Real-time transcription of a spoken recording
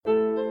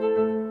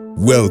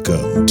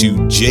Welcome to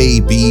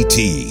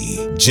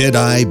JBT,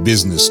 Jedi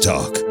Business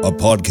Talk, a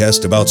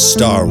podcast about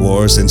Star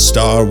Wars and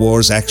Star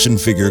Wars action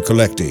figure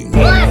collecting.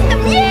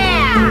 Awesome,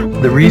 yeah!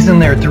 The reason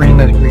they're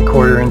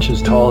 3¼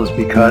 inches tall is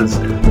because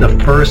the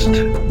first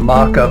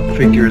mock-up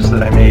figures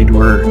that I made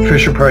were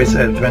Fisher-Price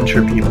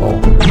Adventure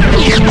People.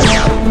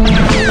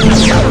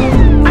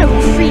 I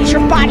will freeze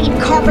your body in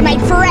carbonite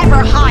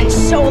forever, Han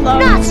Solo!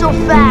 Not so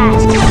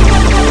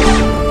fast!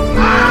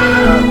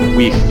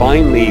 We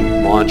finally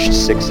launched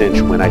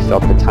 6-inch when I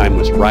felt the time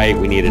was right.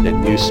 We needed a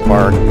new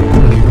spark.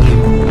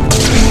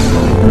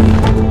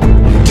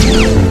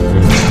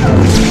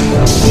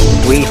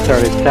 We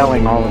started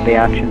selling all of the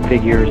action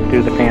figures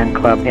through the fan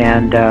club,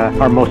 and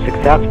our most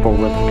successful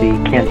was the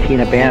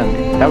Cantina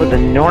Band. That was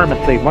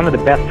enormously one of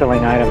the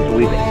best-selling items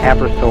we've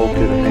ever sold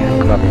through the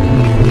fan club.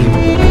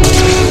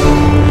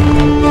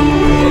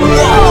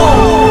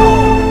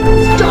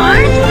 Whoa!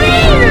 Darth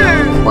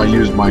Vader! I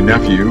used my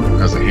nephew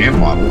as a hand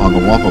model on the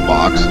Wampa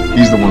box.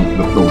 He's the one with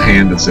the little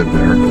hand that's in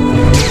there.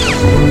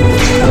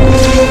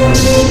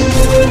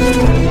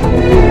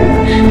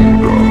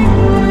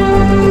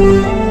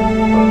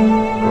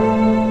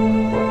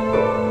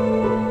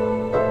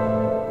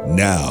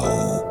 Now,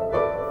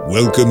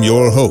 welcome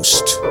your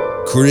host,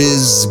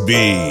 Chris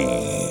B.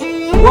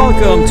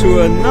 Welcome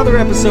to another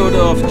episode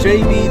of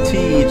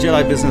JBT,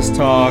 Jedi Business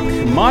Talk.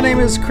 My name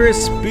is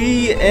Chris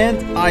B,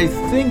 and I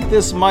think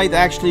this might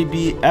actually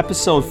be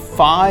episode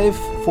 5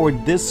 for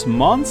this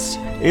month.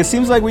 It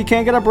seems like we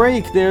can't get a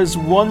break. There's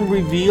one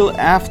reveal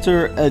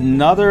after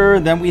another.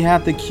 Then we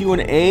had the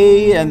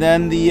Q&A, and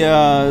then the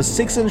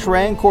 6-inch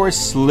Rancor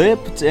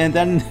slipped, and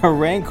then the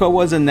Rancor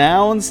was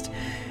announced.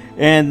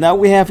 And now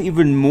we have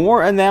even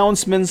more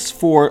announcements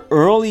for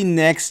early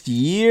next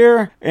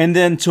year. And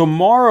then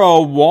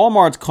tomorrow,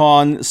 Walmart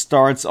Con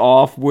starts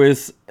off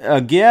with,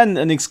 again,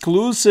 an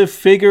exclusive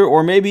figure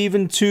or maybe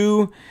even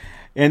two.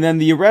 And then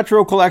the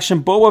Retro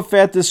Collection Boba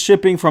Fett is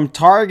shipping from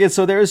Target.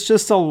 So there's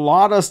just a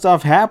lot of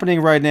stuff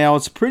happening right now.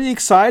 It's pretty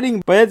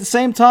exciting, but at the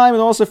same time, it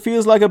also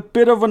feels like a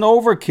bit of an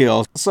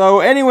overkill.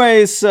 So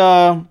anyways,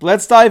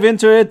 let's dive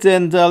into it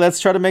and let's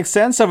try to make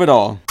sense of it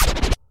all.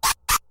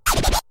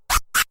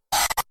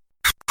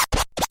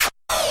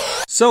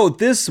 So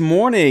this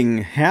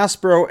morning,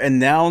 Hasbro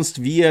announced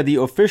via the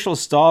official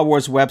Star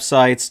Wars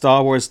website,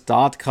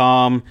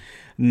 StarWars.com,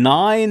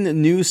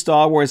 9 new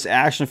Star Wars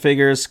action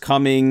figures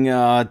coming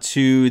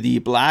to the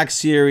Black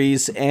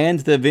Series and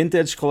the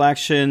Vintage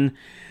Collection.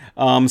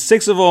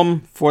 6 of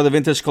them for the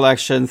Vintage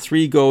Collection,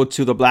 3 go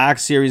to the Black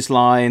Series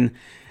line.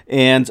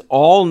 And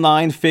all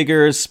 9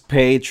 figures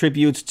pay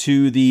tribute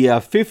to the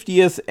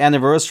 50th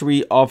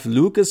anniversary of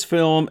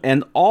Lucasfilm,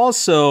 and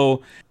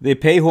also they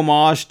pay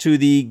homage to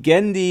the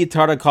Genndy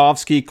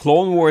Tartakovsky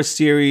Clone Wars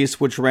series,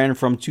 which ran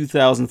from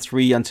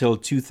 2003 until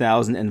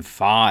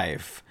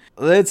 2005.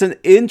 It's an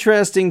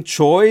interesting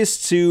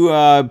choice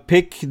to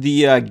pick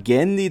the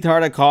Genndy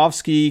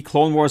Tartakovsky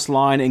Clone Wars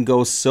line and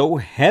go so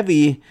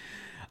heavy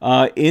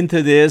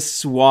into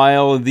this,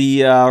 while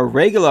the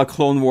regular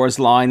Clone Wars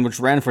line, which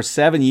ran for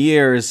 7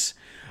 years,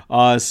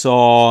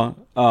 saw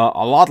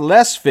a lot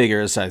less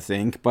figures, I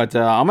think. But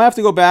I'm gonna have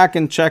to go back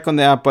and check on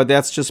that, but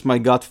that's just my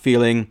gut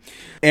feeling.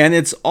 And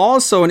it's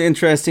also an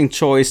interesting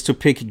choice to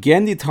pick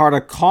Genndy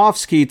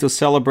Tartakovsky to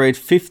celebrate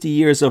 50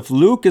 years of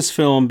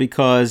Lucasfilm,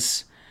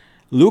 because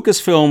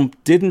Lucasfilm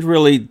didn't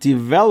really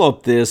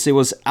develop this. It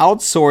was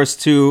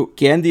outsourced to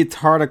Genndy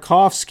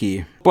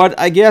Tartakovsky. But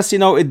I guess,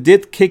 it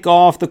did kick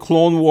off the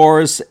Clone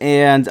Wars,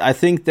 and I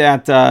think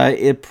that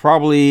it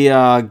probably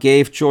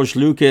gave George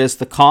Lucas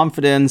the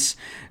confidence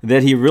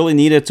that he really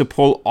needed to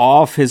pull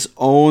off his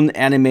own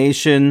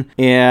animation.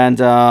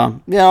 And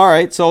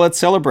alright, so let's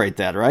celebrate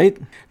that, right?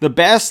 The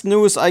best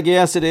news, I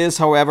guess it is,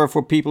 however,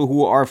 for people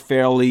who are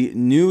fairly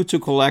new to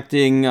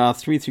collecting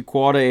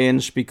 3¾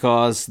 inch,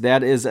 because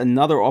that is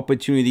another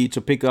opportunity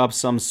to pick up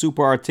some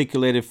super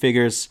articulated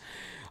figures,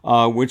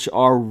 which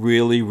are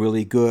really,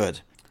 really good.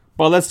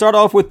 Well, let's start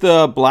off with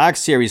the Black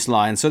Series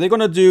line. So they're going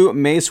to do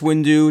Mace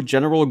Windu,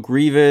 General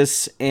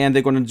Grievous, and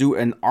they're going to do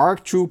an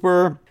ARC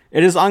Trooper.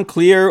 It is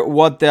unclear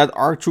what that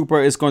ARC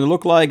Trooper is going to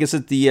look like. Is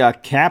it the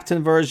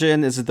Captain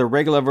version? Is it the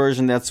regular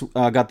version that's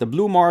got the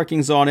blue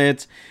markings on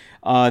it?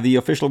 The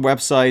official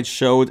website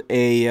showed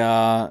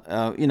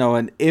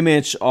an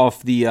image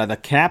of the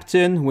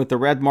Captain with the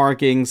red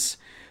markings.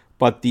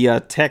 But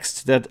the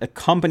text that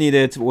accompanied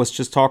it was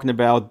just talking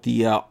about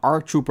the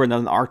ARC Trooper, not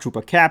an ARC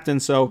Trooper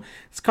Captain. So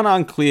it's kind of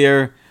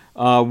unclear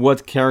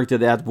what character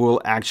that will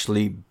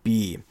actually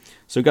be.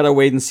 So we gotta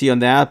wait and see on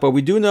that. But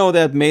we do know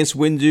that Mace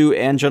Windu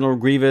and General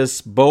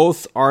Grievous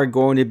both are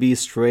going to be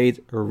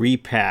straight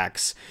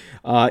repacks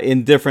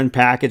in different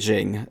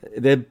packaging.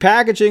 The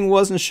packaging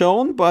wasn't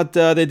shown, but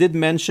they did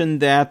mention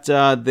that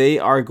they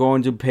are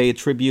going to pay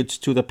tribute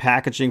to the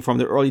packaging from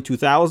the early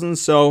 2000s.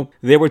 So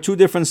there were 2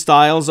 different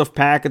styles of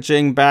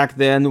packaging back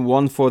then,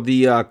 one for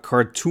the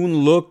cartoon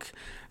look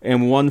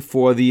and one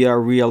for the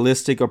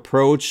realistic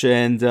approach,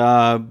 and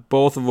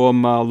both of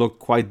them look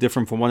quite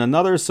different from one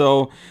another.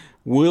 So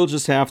We'll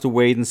just have to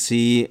wait and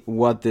see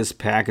what this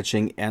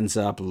packaging ends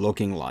up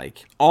looking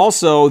like.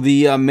 Also,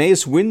 the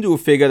Mace Windu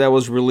figure that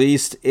was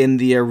released in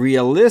the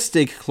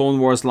realistic Clone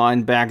Wars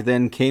line back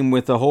then came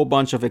with a whole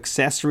bunch of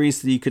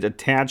accessories that you could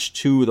attach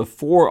to the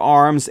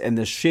forearms and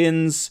the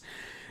shins.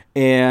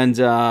 And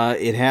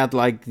it had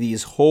like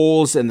these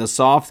holes in the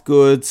soft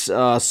goods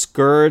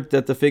skirt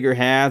that the figure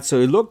had. So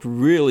it looked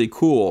really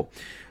cool.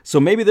 So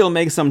maybe they'll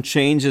make some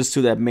changes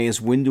to that Mace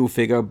Windu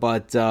figure,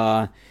 but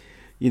I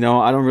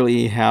don't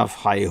really have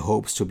high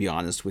hopes, to be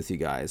honest with you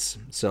guys.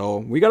 So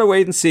we gotta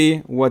wait and see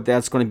what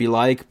that's going to be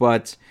like.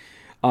 But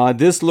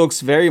this looks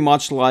very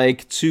much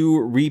like 2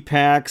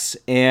 repacks,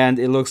 and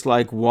it looks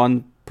like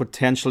one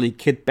potentially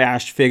kit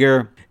bashed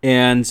figure.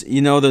 And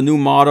the new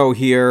motto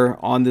here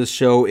on this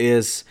show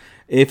is,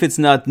 if it's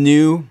not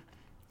new,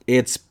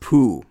 it's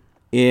poo.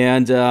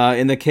 And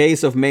in the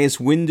case of Mace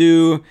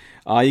Windu,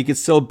 you can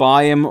still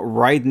buy him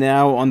right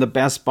now on the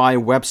Best Buy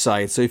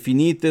website. So if you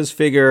need this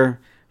figure,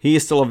 he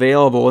is still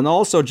available. And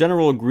also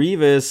General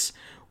Grievous,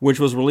 which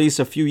was released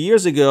a few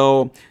years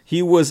ago,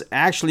 he was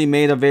actually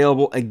made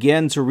available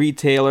again to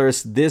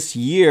retailers this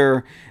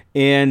year.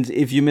 And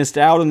if you missed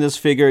out on this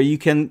figure, you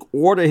can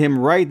order him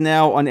right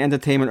now on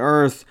Entertainment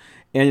Earth.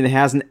 And it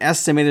has an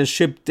estimated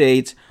ship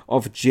date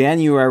of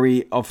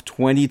January of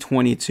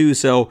 2022.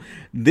 So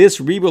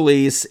this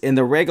re-release in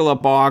the regular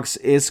box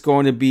is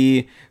going to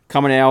be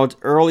coming out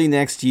early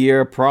next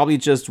year, probably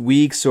just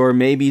weeks or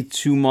maybe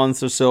 2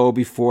 months or so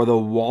before the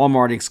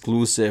Walmart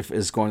exclusive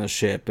is going to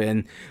ship.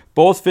 And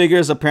both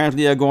figures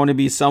apparently are going to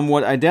be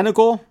somewhat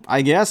identical,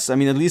 I guess. I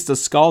mean, at least the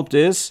sculpt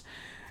is.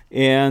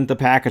 And the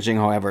packaging,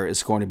 however,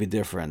 is going to be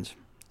different.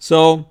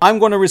 So I'm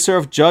going to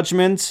reserve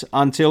judgment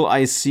until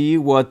I see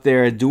what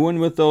they're doing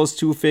with those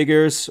 2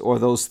 figures or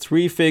those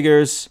 3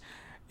 figures.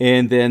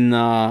 And then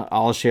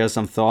I'll share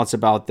some thoughts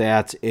about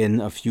that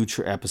in a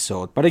future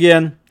episode. But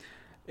again,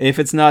 if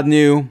it's not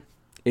new,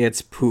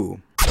 it's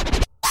poo.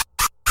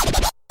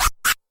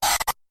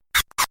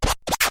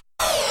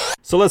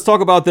 So let's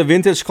talk about the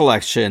vintage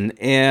collection.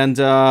 And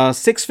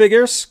 6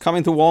 figures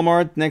coming to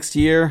Walmart next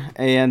year.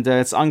 And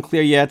it's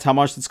unclear yet how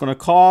much it's going to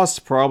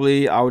cost.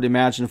 Probably, I would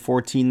imagine,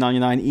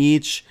 $14.99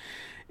 each.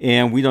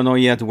 And we don't know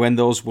yet when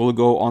those will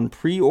go on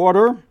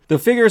pre-order. The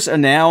figures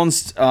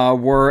announced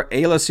were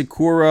Ayla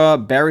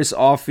Secura, Barriss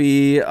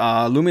Offee,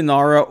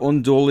 Luminara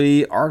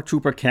Unduli, ARC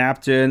Trooper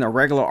Captain, a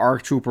regular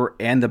ARC Trooper,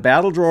 and the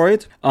Battle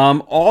Droid.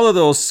 All of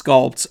those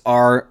sculpts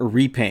are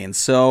repaints.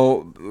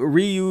 So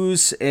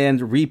reuse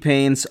and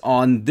repaints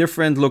on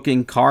different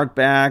looking card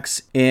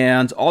backs.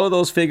 And all of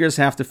those figures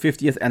have the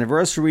 50th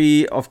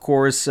anniversary, of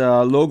course,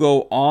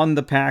 logo on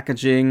the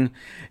packaging.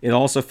 It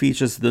also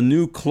features the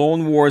new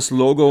Clone Wars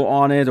logo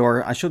on it,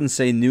 or I shouldn't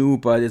say new,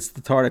 but it's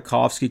the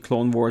Tartakovsky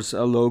Clone Wars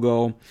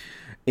logo.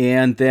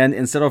 And then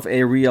instead of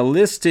a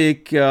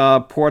realistic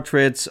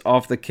portrait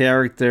of the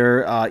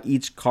character,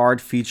 each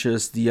card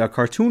features the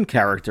cartoon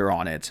character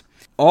on it.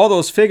 All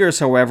those figures,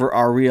 however,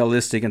 are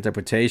realistic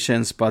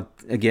interpretations, but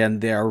again,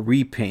 they are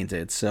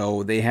repainted.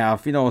 So they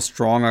have,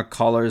 stronger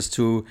colors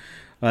to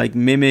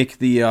mimic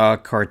the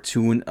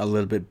cartoon a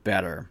little bit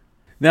better.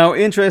 Now,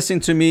 interesting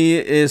to me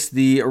is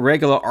the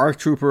regular ARC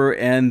Trooper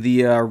and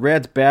the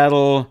Red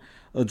Battle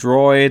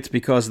Droid,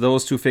 because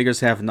those 2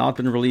 figures have not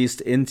been released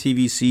in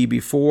TVC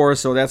before,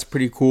 so that's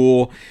pretty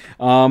cool.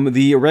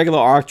 The regular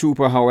ARC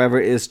Trooper, however,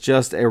 is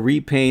just a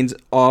repaint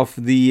of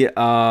the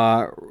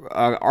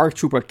ARC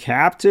Trooper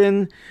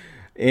Captain,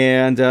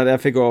 and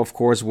that figure, of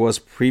course, was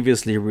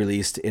previously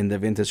released in the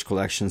Vintage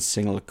Collection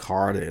single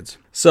carded.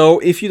 So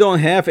if you don't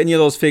have any of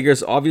those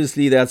figures,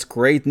 obviously that's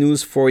great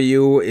news for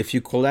you. If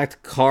you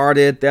collect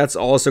carded, that's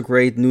also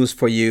great news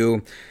for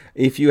you.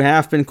 If you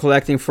have been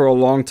collecting for a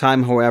long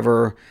time,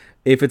 however,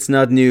 if it's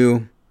not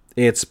new,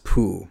 it's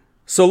poo.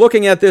 So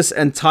looking at this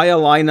entire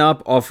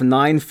lineup of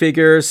 9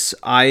 figures,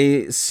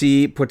 I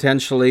see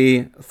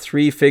potentially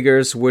 3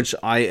 figures which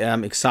I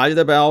am excited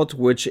about,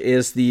 which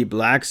is the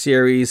Black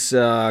Series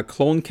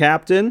Clone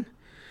Captain.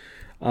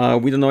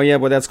 We don't know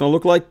yet what that's going to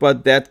look like,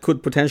 but that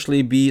could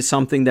potentially be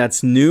something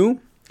that's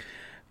new.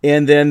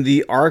 And then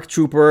the ARC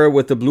Trooper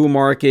with the blue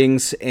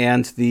markings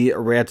and the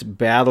Red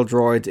Battle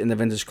Droid in the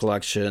Vintage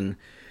Collection.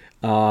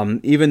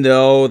 Even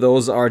though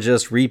those are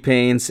just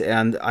repaints,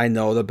 and I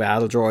know the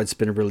Battle Droid's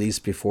been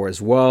released before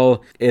as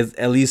well, it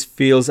at least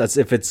feels as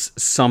if it's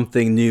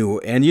something new.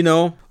 And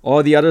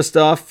all the other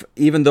stuff,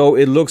 even though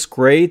it looks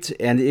great,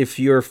 and if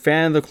you're a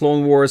fan of the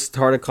Clone Wars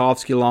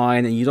Tartakovsky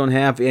line and you don't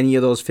have any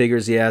of those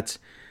figures yet,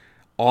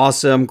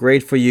 awesome,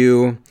 great for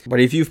you. But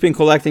if you've been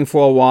collecting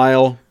for a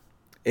while,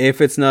 if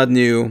it's not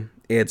new,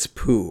 it's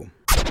poo.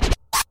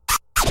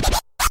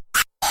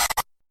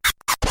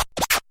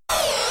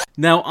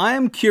 Now, I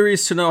am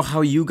curious to know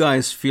how you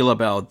guys feel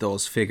about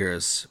those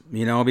figures,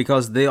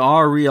 because they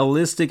are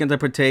realistic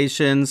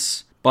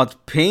interpretations, but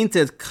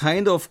painted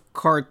kind of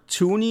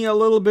cartoony a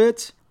little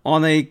bit.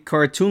 On a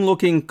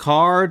cartoon-looking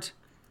card,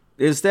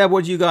 Is that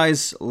what you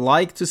guys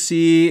like to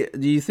see?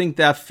 Do you think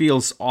that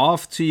feels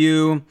off to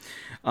you?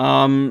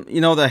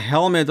 The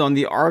helmet on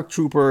the ARC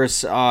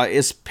Troopers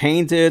is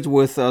painted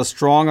with a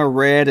stronger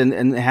red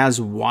and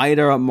has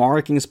wider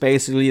markings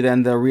basically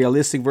than the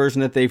realistic version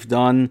that they've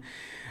done.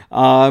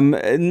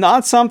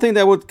 Not something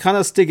that would kind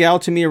of stick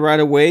out to me right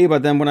away,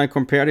 but then when I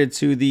compared it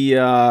to the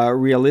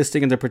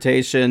realistic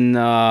interpretation,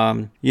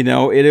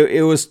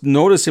 it was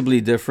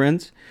noticeably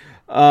different.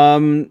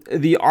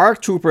 The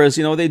ARC Troopers,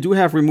 they do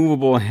have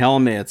removable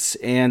helmets,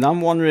 and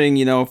I'm wondering,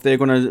 if they're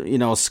gonna,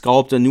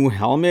 sculpt a new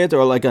helmet,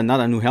 or like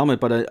not a new helmet,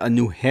 but a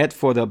new head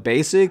for the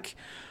basic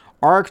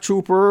ARC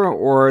Trooper,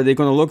 or are they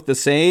gonna look the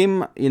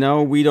same?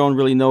 We don't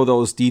really know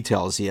those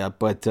details yet,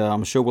 but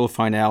I'm sure we'll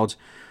find out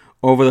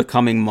over the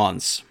coming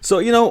months. So,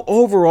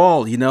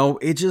 overall,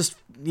 it just,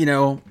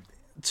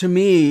 to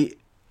me,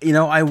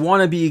 I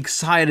want to be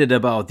excited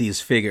about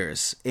these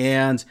figures,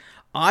 and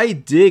I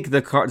dig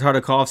the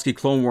Tartakovsky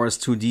Clone Wars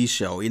 2D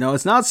show.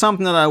 It's not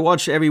something that I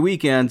watch every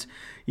weekend,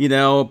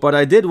 but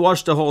I did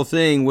watch the whole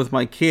thing with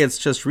my kids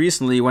just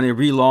recently when it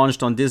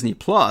relaunched on Disney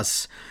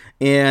Plus,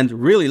 and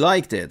really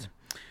liked it.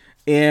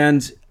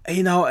 And,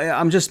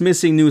 I'm just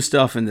missing new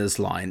stuff in this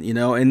line,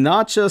 and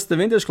not just the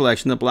Vintage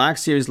Collection. The Black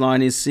Series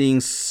line is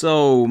seeing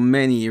so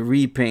many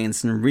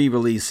repaints and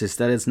re-releases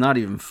that it's not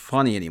even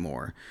funny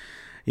anymore.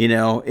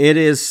 It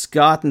has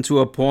gotten to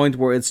a point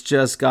where it's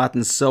just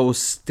gotten so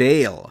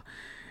stale.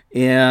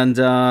 And,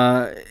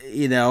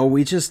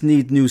 we just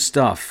need new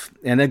stuff.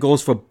 And that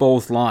goes for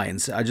both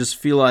lines. I just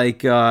feel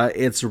like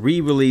it's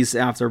re-release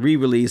after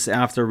re-release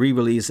after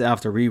re-release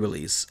after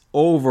re-release.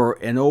 Over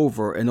and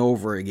over and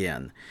over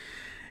again.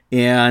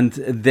 And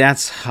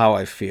that's how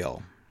I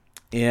feel.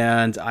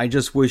 And I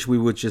just wish we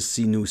would just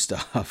see new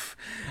stuff.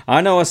 I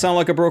know I sound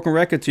like a broken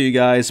record to you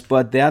guys,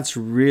 but that's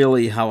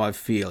really how I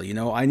feel.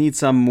 I need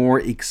some more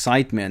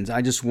excitement.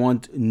 I just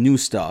want new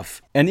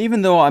stuff. And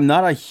even though I'm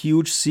not a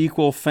huge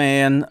sequel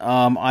fan,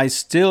 I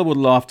still would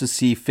love to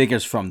see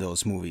figures from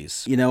those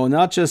movies.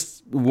 Not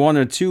just one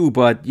or two,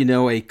 but,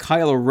 a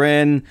Kylo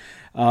Ren,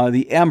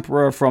 the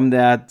Emperor from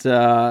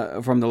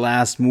the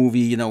last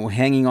movie,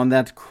 hanging on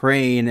that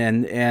crane,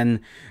 and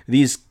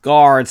these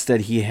guards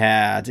that he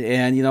had,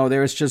 and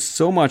there's just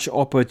so much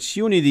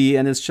opportunity,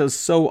 and it's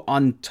just so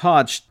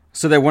untouched.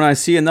 So that when I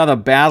see another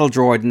battle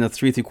droid in the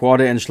 3 3/4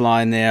 inch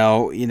line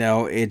now,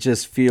 it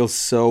just feels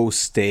so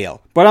stale.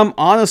 But I'm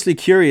honestly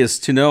curious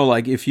to know,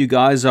 if you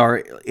guys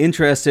are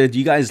interested,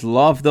 you guys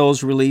love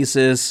those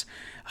releases.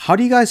 How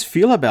do you guys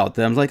feel about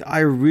them? I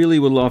really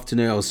would love to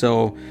know.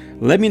 So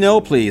let me know,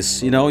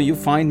 please. You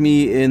find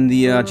me in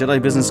the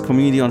Jedi Business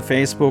community on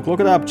Facebook. Look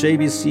it up,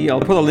 JBC.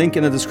 I'll put a link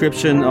in the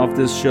description of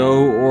this show,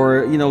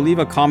 or, leave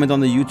a comment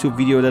on the YouTube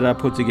video that I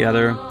put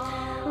together.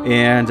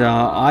 And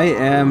I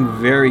am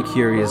very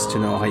curious to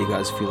know how you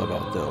guys feel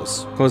about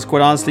those. Because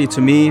quite honestly,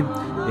 to me,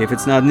 if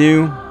it's not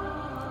new,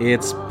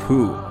 it's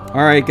poo.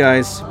 All right,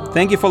 guys.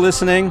 Thank you for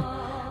listening.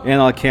 And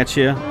I'll catch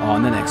you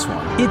on the next one.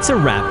 It's a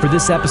wrap for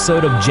this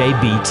episode of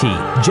JBT.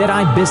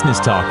 Jedi Business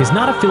Talk is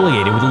not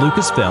affiliated with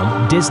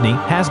Lucasfilm, Disney,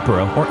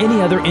 Hasbro, or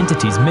any other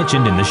entities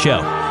mentioned in the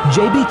show.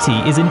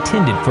 JBT is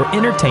intended for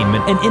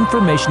entertainment and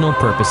informational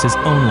purposes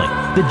only.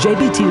 The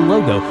JBT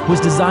logo was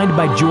designed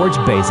by George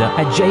Beza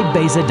at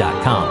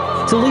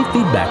jbeza.com. To leave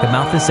feedback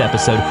about this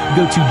episode,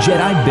 go to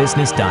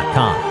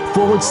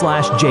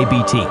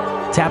jedibusiness.com/JBT.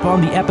 Tap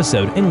on the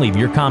episode and leave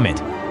your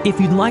comment. If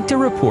you'd like to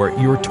report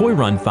your toy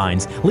run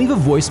finds, leave a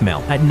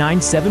voicemail at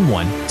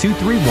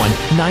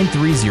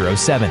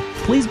 971-231-9307.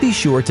 Please be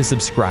sure to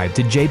subscribe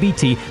to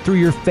JBT through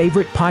your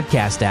favorite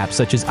podcast app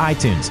such as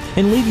iTunes,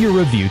 and leave your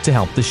review to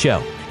help the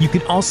show. You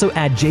can also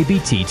add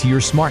JBT to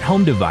your smart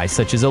home device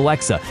such as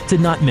Alexa to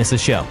not miss a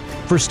show.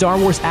 For Star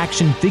Wars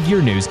action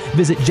figure news,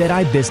 visit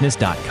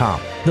JediBusiness.com,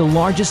 the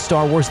largest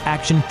Star Wars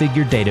action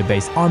figure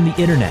database on the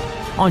internet.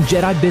 On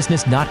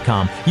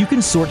JediBusiness.com, you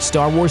can sort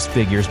Star Wars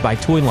figures by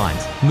toy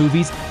lines,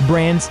 movies,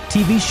 brands,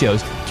 TV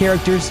shows,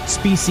 characters,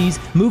 species,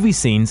 movie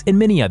scenes, and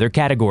many other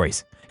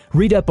categories.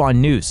 Read up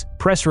on news,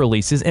 press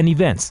releases, and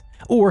events,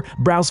 or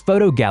browse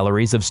photo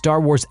galleries of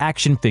Star Wars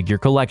action figure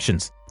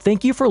collections.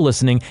 Thank you for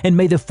listening, and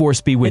may the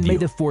Force be with you. May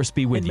the Force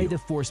be with you. May the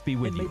Force be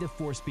with you. May the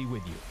Force be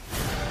with you.